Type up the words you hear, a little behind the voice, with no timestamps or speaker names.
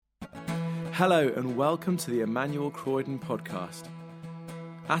Hello and welcome to the Emmanuel Croydon podcast.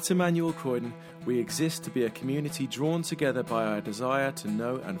 At Emmanuel Croydon, we exist to be a community drawn together by our desire to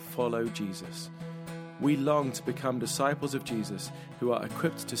know and follow Jesus. We long to become disciples of Jesus who are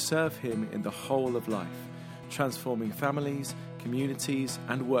equipped to serve him in the whole of life, transforming families, communities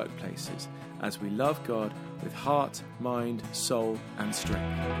and workplaces as we love God with heart, mind, soul and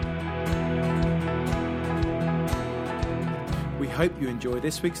strength. We hope you enjoy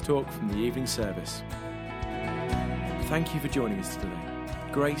this week's talk from the evening service. Thank you for joining us today.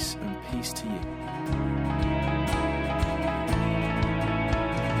 Grace and peace to you.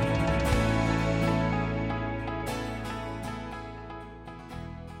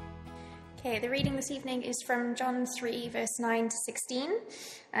 Okay, the reading this evening is from John 3, verse 9 to 16,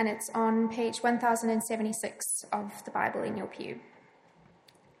 and it's on page 1076 of the Bible in your pew.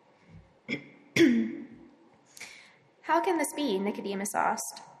 "How can this be?" Nicodemus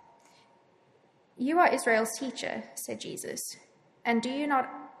asked. "You are Israel's teacher," said Jesus, "and do you not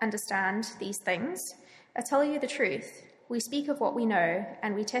understand these things? I tell you the truth. We speak of what we know,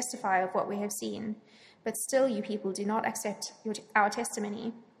 and we testify of what we have seen, but still you people do not accept our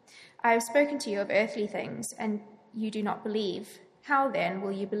testimony. I have spoken to you of earthly things, and you do not believe. How then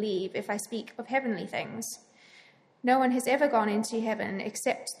will you believe if I speak of heavenly things? No one has ever gone into heaven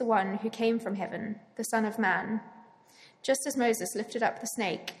except the one who came from heaven, the Son of Man. Just as Moses lifted up the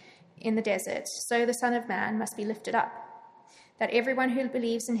snake in the desert, so the Son of Man must be lifted up, that everyone who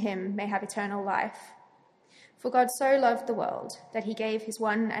believes in him may have eternal life. For God so loved the world that he gave his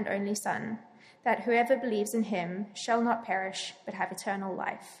one and only Son, that whoever believes in him shall not perish but have eternal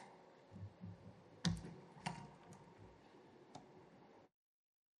life."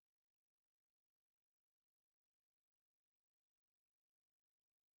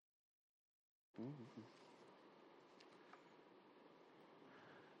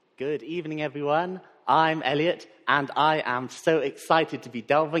 Good evening, everyone. I'm Elliot, and I am so excited to be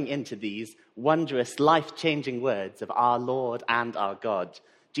delving into these wondrous, life-changing words of our Lord and our God,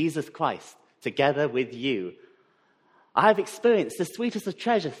 Jesus Christ, together with you. I have experienced the sweetest of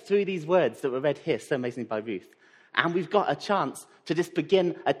treasure through these words that were read here so amazingly by Ruth. And we've got a chance to just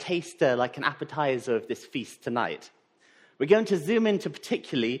begin a taster, like an appetizer of this feast tonight. We're going to zoom into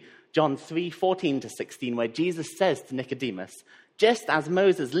particularly John 3:14 to 16, where Jesus says to Nicodemus, "Just as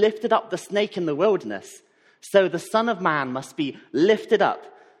Moses lifted up the snake in the wilderness, so the Son of Man must be lifted up,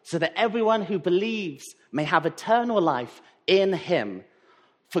 so that everyone who believes may have eternal life in him.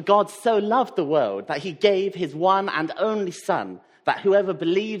 For God so loved the world that he gave his one and only Son, that whoever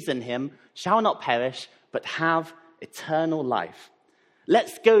believes in him shall not perish, but have eternal life."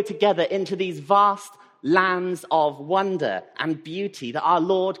 Let's go together into these vast lands of wonder and beauty that our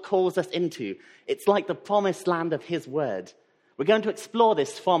Lord calls us into. It's like the promised land of his word. We're going to explore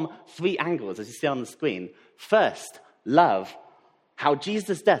this from three angles, as you see on the screen. First, love. How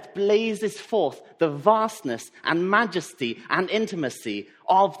Jesus' death blazes forth the vastness and majesty and intimacy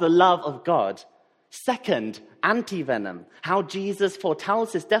of the love of God. Second, anti-venom. How Jesus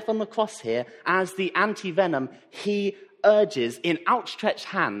foretells his death on the cross here as the anti-venom he urges in outstretched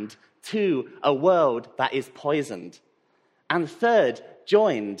hand to a world that is poisoned. And third,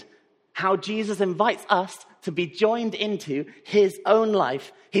 joined. How Jesus invites us to be joined into his own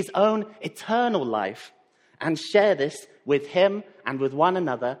life, his own eternal life, and share this with him and with one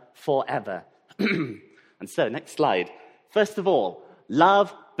another forever. And so, next slide. First of all,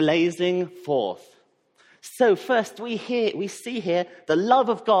 love blazing forth. So first we see here the love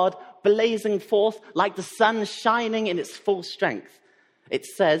of God blazing forth like the sun shining in its full strength. It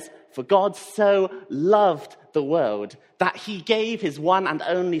says, "For God so loved the world that he gave his one and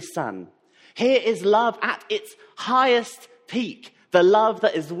only Son." Here is love at its highest peak, the love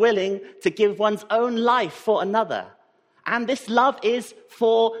that is willing to give one's own life for another. And this love is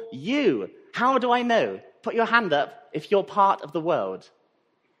for you. How do I know? Put your hand up if you're part of the world.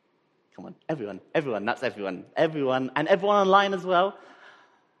 Come on, everyone, that's everyone, and everyone online as well.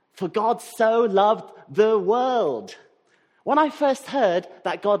 For God so loved the world. When I first heard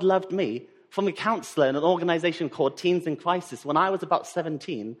that God loved me from a counselor in an organization called Teens in Crisis when I was about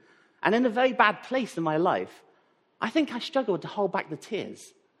 17, and in a very bad place in my life, I think I struggled to hold back the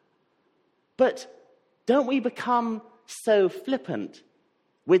tears. But don't we become so flippant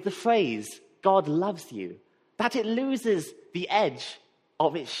with the phrase, "God loves you," that it loses the edge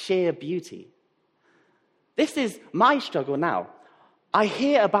of its sheer beauty? This is my struggle now. I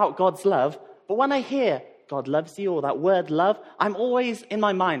hear about God's love, but when I hear God loves you, or that word love, I'm always in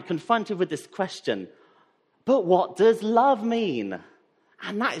my mind confronted with this question, but what does love mean?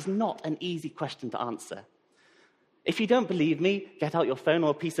 And that is not an easy question to answer. If you don't believe me, get out your phone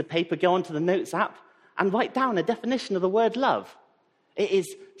or a piece of paper, go onto the Notes app, and write down a definition of the word love. It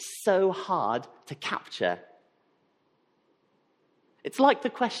is so hard to capture. It's like the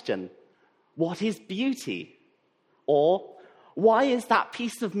question, what is beauty? Or, why is that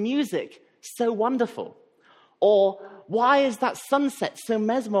piece of music so wonderful? Or, why is that sunset so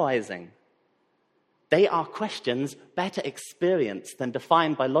mesmerizing? They are questions better experienced than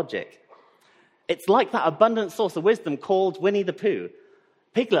defined by logic. It's like that abundant source of wisdom called Winnie the Pooh.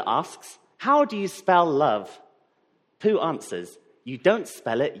 Piglet asks, how do you spell love? Pooh answers, you don't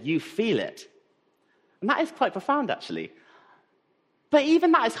spell it, you feel it. And that is quite profound, actually. But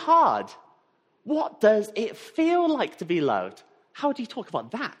even that is hard. What does it feel like to be loved? How do you talk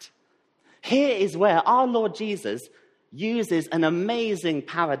about that? Here is where our Lord Jesus uses an amazing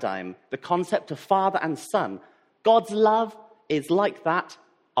paradigm, the concept of father and son. God's love is like that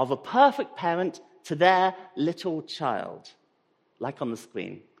of a perfect parent to their little child, like on the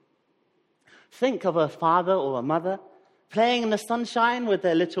screen. Think of a father or a mother playing in the sunshine with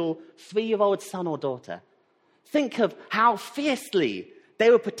their little 3-year-old son or daughter. Think of how fiercely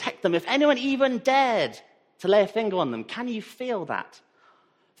they would protect them if anyone even dared to lay a finger on them. Can you feel that?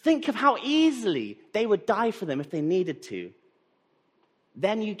 Think of how easily they would die for them if they needed to.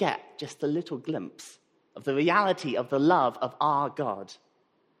 Then you get just a little glimpse of the reality of the love of our God.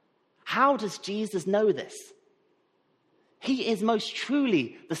 How does Jesus know this? He is most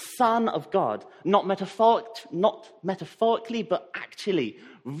truly the Son of God, not metaphorically, but actually,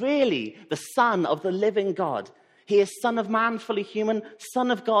 really the Son of the living God. He is Son of Man, fully human,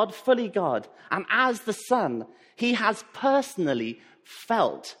 Son of God, fully God. And as the Son, he has personally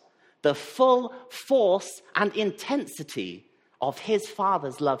felt the full force and intensity of his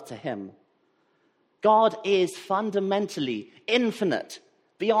Father's love to him. God is fundamentally infinite,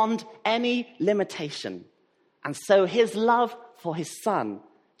 beyond any limitation. And so his love for his Son,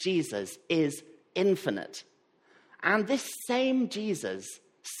 Jesus, is infinite. And this same Jesus,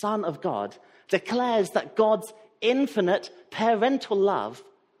 Son of God, declares that God's infinite parental love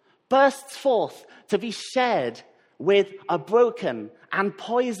bursts forth to be shared with a broken and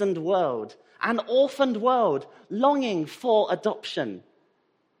poisoned world, an orphaned world longing for adoption.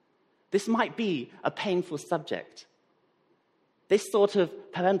 This might be a painful subject. This sort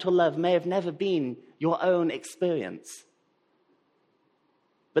of parental love may have never been your own experience.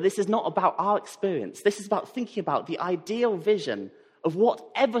 But this is not about our experience. This is about thinking about the ideal vision of what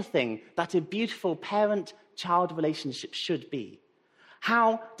everything that a beautiful parent-child relationship should be.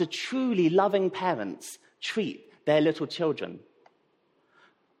 How do truly loving parents treat their little children?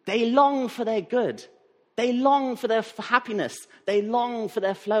 They long for their good. They long for their happiness. They long for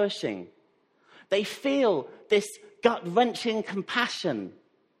their flourishing. They feel this gut-wrenching compassion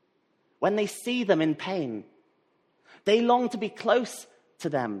when they see them in pain. They long to be close to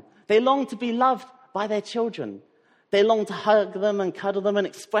them. They long to be loved by their children. They long to hug them and cuddle them and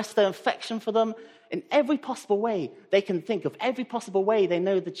express their affection for them in every possible way they can think of, every possible way they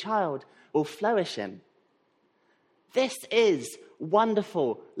know the child will flourish in. This is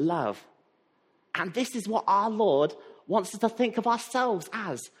wonderful love. And this is what our Lord wants us to think of ourselves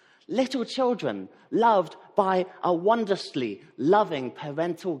as. Little children loved by a wondrously loving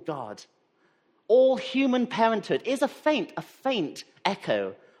parental God. All human parenthood is a faint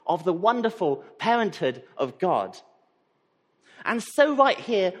echo of the wonderful parenthood of God. And so right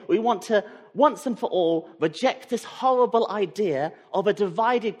here, we want to, once and for all, reject this horrible idea of a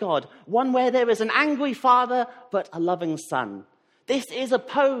divided God, one where there is an angry father but a loving son. This is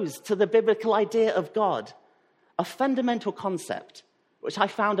opposed to the biblical idea of God, a fundamental concept which I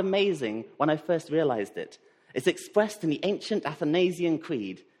found amazing when I first realized it. It's expressed in the ancient Athanasian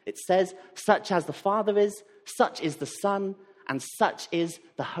Creed. It says, such as the Father is, such is the Son, and such is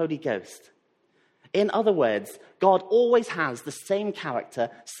the Holy Ghost. In other words, God always has the same character,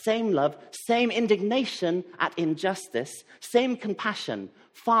 same love, same indignation at injustice, same compassion,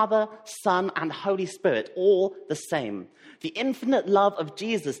 Father, Son, and Holy Spirit, all the same. The infinite love of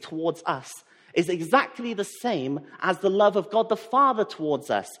Jesus towards us is exactly the same as the love of God the Father towards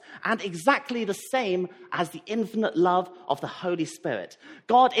us, and exactly the same as the infinite love of the Holy Spirit.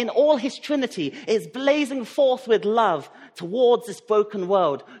 God in all his Trinity is blazing forth with love towards this broken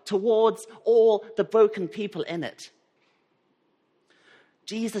world, towards all the broken people in it.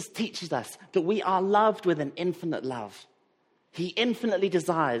 Jesus teaches us that we are loved with an infinite love. He infinitely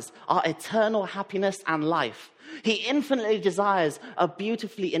desires our eternal happiness and life. He infinitely desires a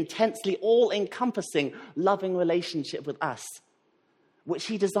beautifully, intensely, all-encompassing, loving relationship with us, which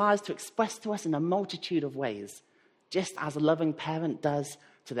he desires to express to us in a multitude of ways, just as a loving parent does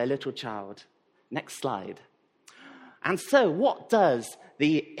to their little child. Next slide. And so, what does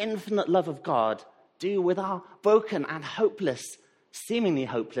the infinite love of God do with our broken and hopeless, seemingly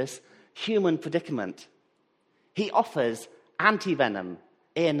hopeless, human predicament? He offers anti-venom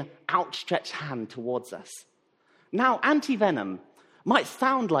in outstretched hand towards us. Now, anti-venom might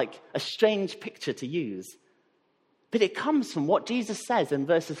sound like a strange picture to use, but it comes from what Jesus says in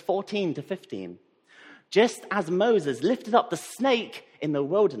verses 14 to 15. Just as Moses lifted up the snake in the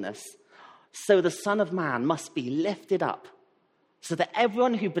wilderness, so the Son of Man must be lifted up, so that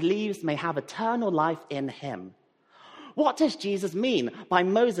everyone who believes may have eternal life in him. What does Jesus mean by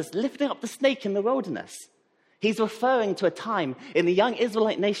Moses lifting up the snake in the wilderness? He's referring to a time in the young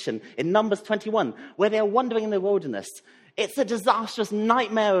Israelite nation in Numbers 21 where they are wandering in the wilderness. It's a disastrous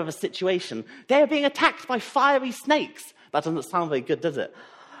nightmare of a situation. They are being attacked by fiery snakes. That doesn't sound very good, does it?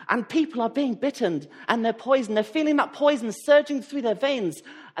 And people are being bitten and they're poisoned. They're feeling that poison surging through their veins.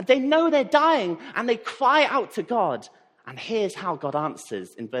 And they know they're dying and they cry out to God. And here's how God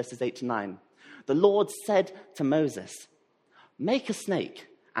answers in verses 8 to 9. The Lord said to Moses, "Make a snake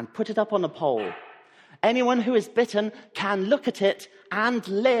and put it up on a pole. Anyone who is bitten can look at it and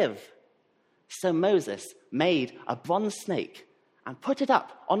live." So Moses made a bronze snake and put it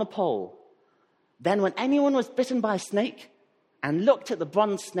up on a pole. Then when anyone was bitten by a snake and looked at the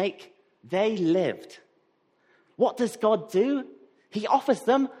bronze snake, they lived. What does God do? He offers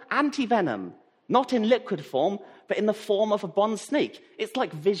them anti-venom, not in liquid form, but in the form of a bronze snake. It's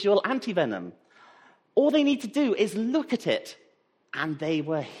like visual anti-venom. All they need to do is look at it, and they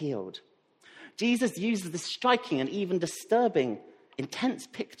were healed. Jesus uses this striking and even disturbing, intense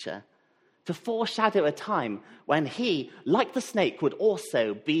picture to foreshadow a time when he, like the snake, would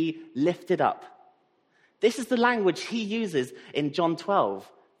also be lifted up. This is the language he uses in John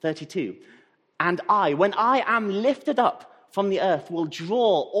 12:32. "And I, when I am lifted up from the earth, will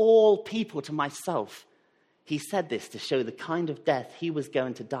draw all people to myself." He said this to show the kind of death he was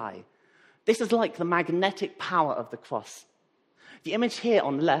going to die. This is like the magnetic power of the cross. The image here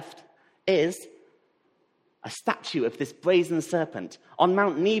on the left is a statue of this brazen serpent on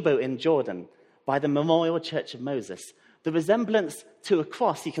Mount Nebo in Jordan by the Memorial Church of Moses. The resemblance to a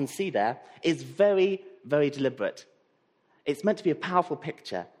cross you can see there is very, very deliberate. It's meant to be a powerful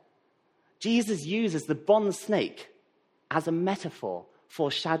picture. Jesus uses the bronze snake as a metaphor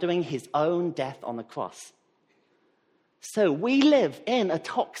foreshadowing his own death on the cross. So we live in a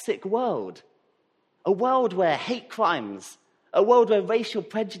toxic world, a world where hate crimes, a world where racial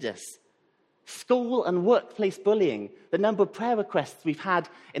prejudice, school and workplace bullying, the number of prayer requests we've had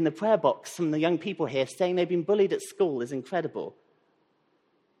in the prayer box from the young people here saying they've been bullied at school is incredible.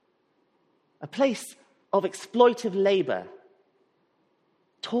 A place of exploitive labor,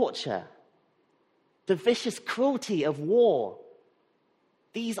 torture, the vicious cruelty of war.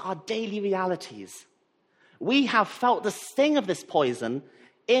 These are daily realities. We have felt the sting of this poison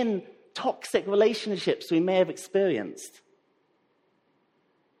in toxic relationships we may have experienced.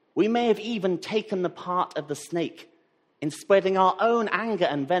 We may have even taken the part of the snake in spreading our own anger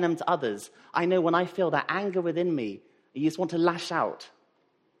and venom to others. I know when I feel that anger within me, you just want to lash out.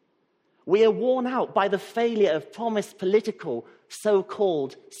 We are worn out by the failure of promised political,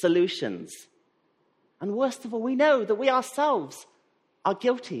 so-called solutions. And worst of all, we know that we ourselves are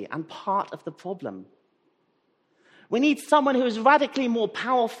guilty and part of the problem. We need someone who is radically more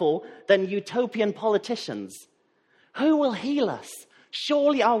powerful than utopian politicians. Who will heal us?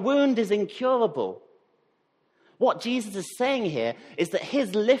 Surely our wound is incurable. What Jesus is saying here is that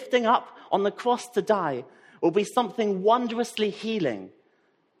his lifting up on the cross to die will be something wondrously healing,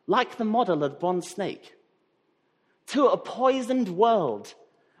 like the model of the bronze snake. To a poisoned world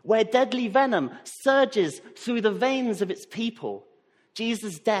where deadly venom surges through the veins of its people,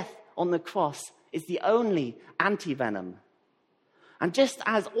 Jesus' death on the cross is the only anti-venom. And just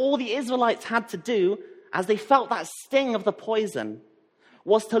as all the Israelites had to do, as they felt that sting of the poison,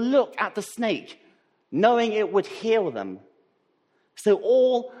 was to look at the snake, knowing it would heal them. So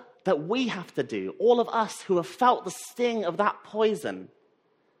all that we have to do, all of us who have felt the sting of that poison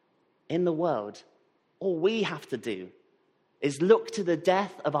in the world, all we have to do is look to the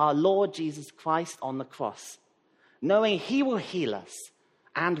death of our Lord Jesus Christ on the cross, knowing he will heal us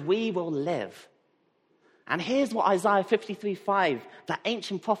and we will live. And here's what Isaiah 53:5, that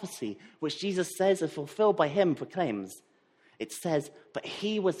ancient prophecy which Jesus says is fulfilled by him, proclaims. It says, "But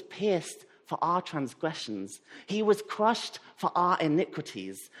he was pierced for our transgressions. He was crushed for our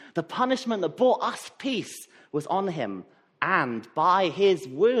iniquities. The punishment that brought us peace was on him, and by his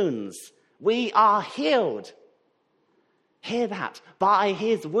wounds we are healed." Hear that. By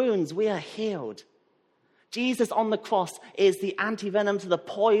his wounds we are healed. Jesus on the cross is the antivenom to the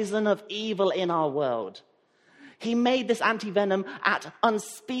poison of evil in our world. He made this antivenom at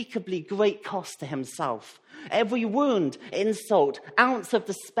unspeakably great cost to himself. Every wound, insult, ounce of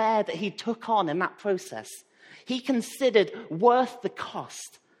despair that he took on in that process, he considered worth the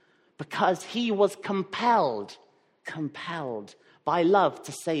cost because he was compelled by love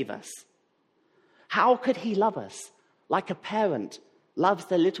to save us. How could he love us like a parent loves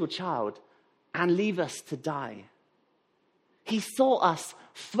their little child and leave us to die? He saw us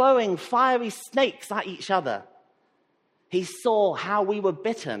throwing fiery snakes at each other. He saw how we were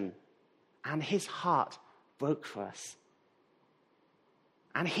bitten, and his heart broke for us.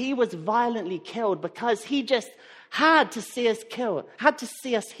 And he was violently killed because he just had to see us killed, had to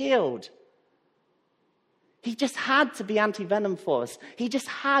see us healed. He just had to be antivenom for us. He just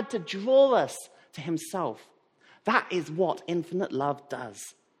had to draw us to himself. That is what infinite love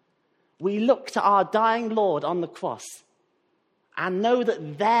does. We look to our dying Lord on the cross and know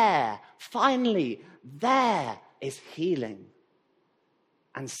that finally, there is healing.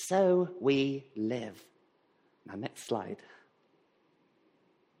 And so we live. Now, next slide.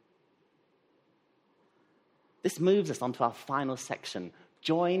 This moves us onto our final section,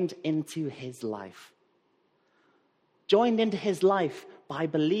 joined into his life. Joined into his life by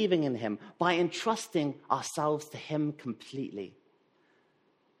believing in him, by entrusting ourselves to him completely.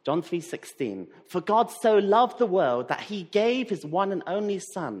 John 3:16, for God so loved the world that he gave his one and only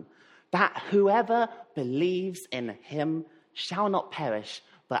Son, that whoever believes in him shall not perish,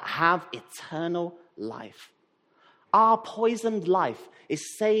 but have eternal life. Our poisoned life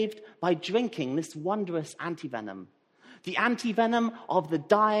is saved by drinking this wondrous antivenom, the antivenom of the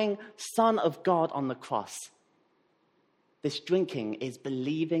dying Son of God on the cross. This drinking is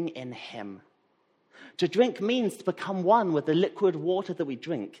believing in him. To drink means to become one with the liquid water that we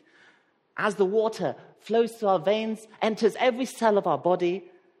drink. As the water flows through our veins, enters every cell of our body,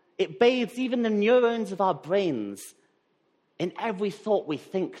 it bathes even the neurons of our brains in every thought we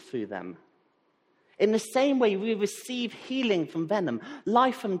think through them. In the same way, we receive healing from venom,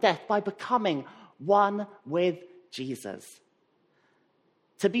 life from death, by becoming one with Jesus.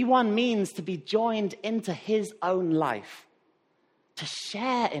 To be one means to be joined into his own life, to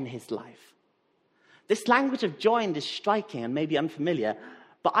share in his life. This language of joined is striking and maybe unfamiliar,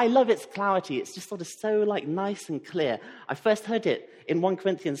 but I love its clarity. It's just sort of so nice and clear. I first heard it in 1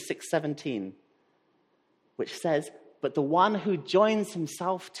 Corinthians 6:17, which says, but the one who joins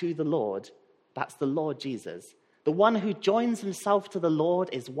himself to the Lord, that's the Lord Jesus. The one who joins himself to the Lord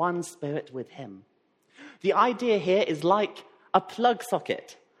is one spirit with him. The idea here is like a plug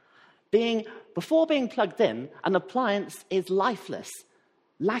socket. Before being plugged in, an appliance is lifeless,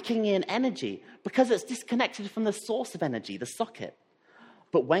 lacking in energy, because it's disconnected from the source of energy, the socket.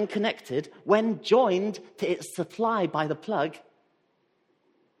 But when connected, when joined to its supply by the plug,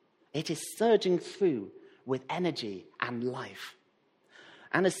 it is surging through with energy and life.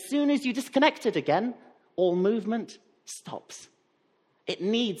 And as soon as you disconnect it again, all movement stops. It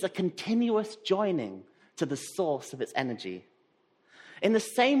needs a continuous joining to the source of its energy. In the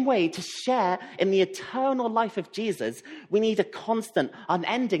same way, to share in the eternal life of Jesus, we need a constant,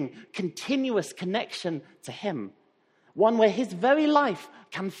 unending, continuous connection to him. One where his very life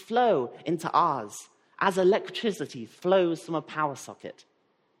can flow into ours as electricity flows from a power socket.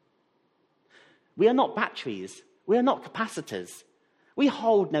 We are not batteries. We are not capacitors. We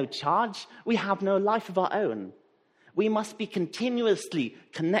hold no charge. We have no life of our own. We must be continuously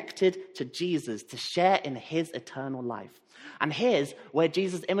connected to Jesus to share in his eternal life. And here's where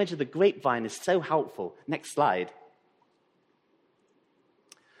Jesus' image of the grapevine is so helpful. Next slide.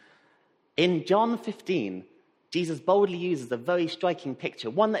 In John 15, Jesus boldly uses a very striking picture,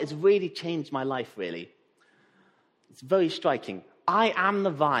 one that has really changed my life, really. It's very striking. I am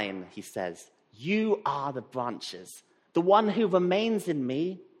the vine, he says. You are the branches. The one who remains in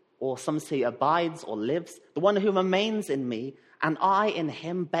me, or some say abides or lives, the one who remains in me, and I in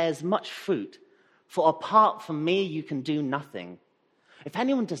him bears much fruit. For apart from me, you can do nothing. If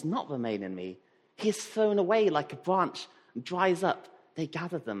anyone does not remain in me, he is thrown away like a branch and dries up. They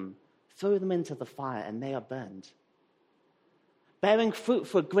gather them, throw them into the fire, and they are burned. Bearing fruit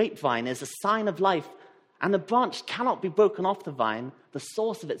for a grapevine is a sign of life, and the branch cannot be broken off the vine, the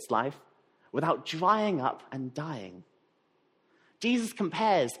source of its life, without drying up and dying. Jesus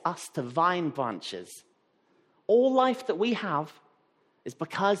compares us to vine branches. All life that we have is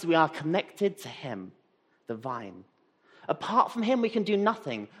because we are connected to him, the vine. Apart from him, we can do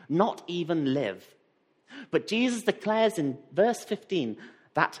nothing, not even live. But Jesus declares in verse 15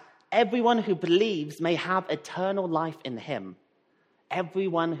 that everyone who believes may have eternal life in him.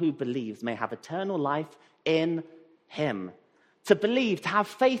 Everyone who believes may have eternal life in him. To believe, to have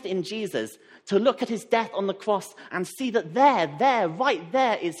faith in Jesus, to look at his death on the cross and see that right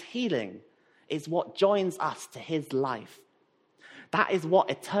there is healing, is what joins us to his life. That is what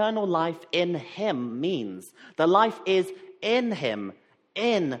eternal life in him means. The life is in him,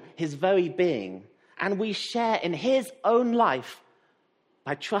 in his very being. And we share in his own life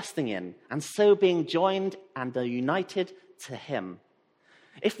by trusting in and so being joined and united to him.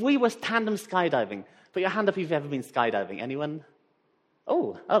 If we were tandem skydiving, put your hand up if you've ever been skydiving. Anyone?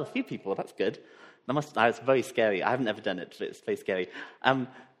 Oh, a few people. That's good. That's very scary. I haven't ever done it, but it's very scary.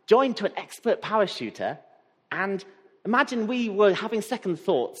 Joined to an expert parachuter, and imagine we were having second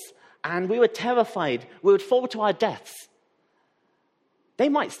thoughts and we were terrified. We would fall to our deaths. They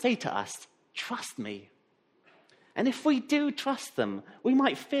might say to us, "Trust me." And if we do trust them, we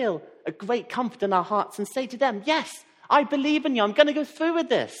might feel a great comfort in our hearts and say to them, "Yes, I believe in you. I'm going to go through with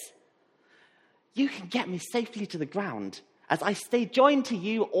this. You can get me safely to the ground as I stay joined to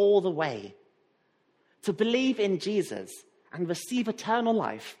you all the way." To believe in Jesus and receive eternal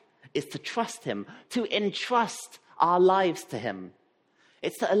life is to trust him, to entrust our lives to him.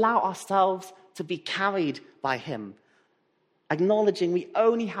 It's to allow ourselves to be carried by him, acknowledging we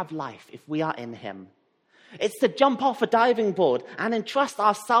only have life if we are in him. It's to jump off a diving board and entrust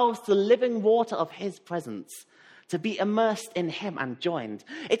ourselves to the living water of his presence, to be immersed in him and joined.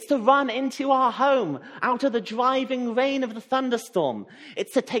 It's to run into our home out of the driving rain of the thunderstorm.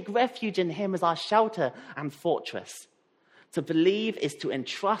 It's to take refuge in him as our shelter and fortress. To believe is to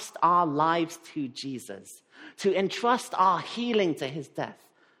entrust our lives to Jesus, to entrust our healing to his death,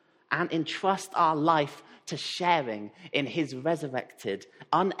 and entrust our life to sharing in his resurrected,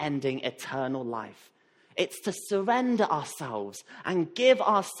 unending, eternal life. It's to surrender ourselves and give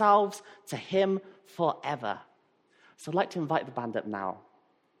ourselves to him forever. So I'd like to invite the band up now.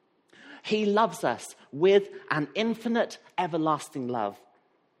 He loves us with an infinite, everlasting love.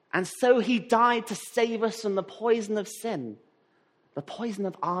 And so he died to save us from the poison of sin, the poison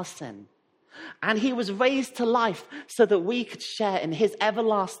of our sin. And he was raised to life so that we could share in his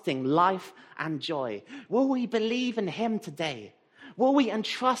everlasting life and joy. Will we believe in him today? Will we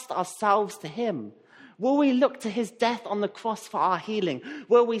entrust ourselves to him? Will we look to his death on the cross for our healing?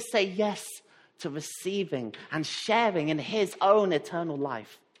 Will we say yes to receiving and sharing in his own eternal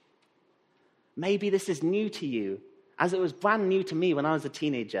life? Maybe this is new to you, as it was brand new to me when I was a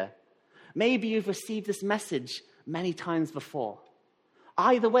teenager. Maybe you've received this message many times before.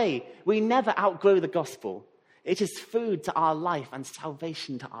 Either way, we never outgrow the gospel. It is food to our life and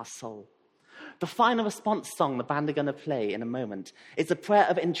salvation to our soul. The final response song the band are going to play in a moment is a prayer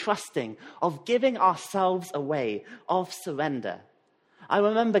of entrusting, of giving ourselves away, of surrender. I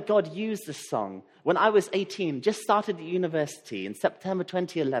remember God used this song when I was 18, just started at university in September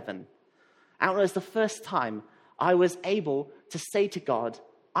 2011. And it was the first time I was able to say to God,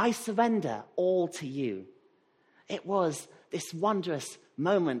 "I surrender all to you." It was this wondrous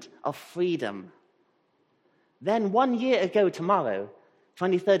moment of freedom. Then 1 year ago tomorrow,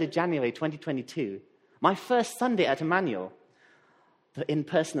 23rd of January 2022, my first Sunday at Emmanuel, in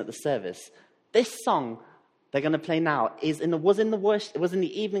person at the service, this song they're going to play now was in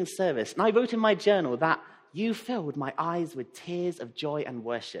the evening service. And I wrote in my journal that you filled my eyes with tears of joy and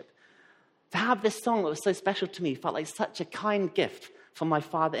worship. To have this song that was so special to me felt like such a kind gift from my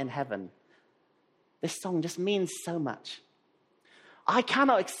Father in heaven. This song just means so much. I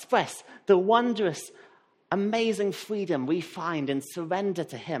cannot express the wondrous, amazing freedom we find in surrender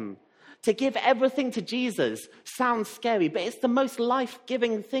to him. To give everything to Jesus sounds scary, but it's the most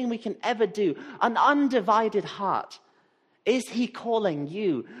life-giving thing we can ever do. An undivided heart. Is he calling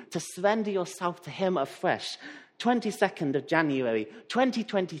you to surrender yourself to him afresh? 22nd of January,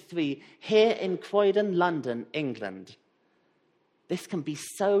 2023, here in Croydon, London, England. This can be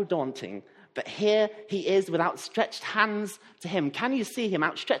so daunting, but here he is with outstretched hands to him. Can you see him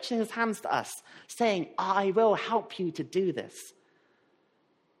outstretching his hands to us, saying, "I will help you to do this"?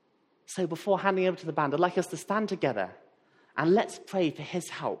 So before handing over to the band, I'd like us to stand together and let's pray for his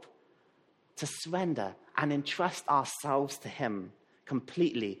help to surrender and entrust ourselves to him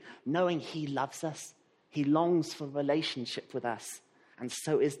completely, knowing he loves us, he longs for a relationship with us, and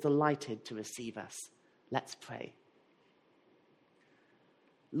so is delighted to receive us. Let's pray.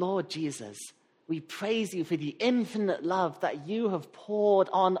 Lord Jesus, we praise you for the infinite love that you have poured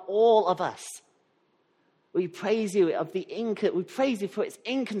on all of us. We praise you for its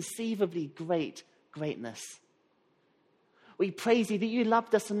inconceivably greatness. We praise you that you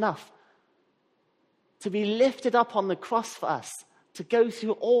loved us enough to be lifted up on the cross for us, to go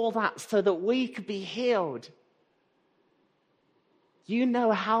through all that so that we could be healed. You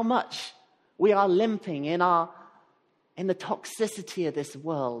know how much we are limping in our in the toxicity of this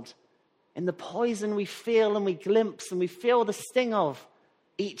world, in the poison we feel and we glimpse and we feel the sting of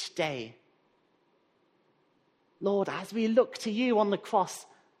each day. Lord, as we look to you on the cross,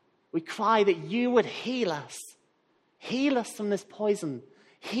 we cry that you would heal us. Heal us from this poison.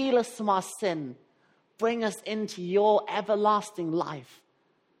 Heal us from our sin. Bring us into your everlasting life.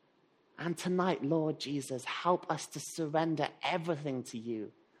 And tonight, Lord Jesus, help us to surrender everything to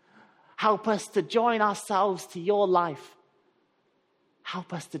you. Help us to join ourselves to your life.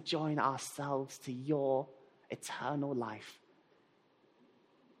 Help us to join ourselves to your eternal life.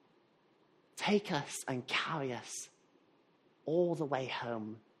 Take us and carry us all the way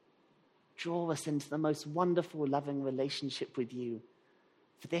home. Draw us into the most wonderful, loving relationship with you.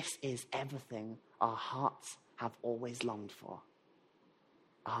 For this is everything our hearts have always longed for.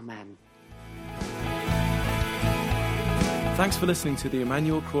 Amen. Thanks for listening to the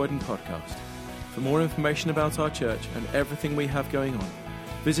Emmanuel Croydon podcast. For more information about our church and everything we have going on,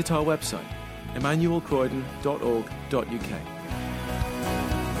 visit our website, emmanuelcroydon.org.uk.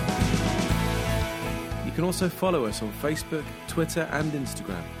 You can also follow us on Facebook, Twitter and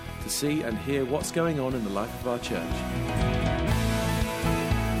Instagram to see and hear what's going on in the life of our church.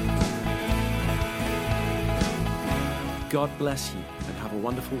 God bless you and have a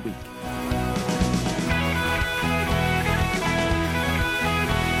wonderful week.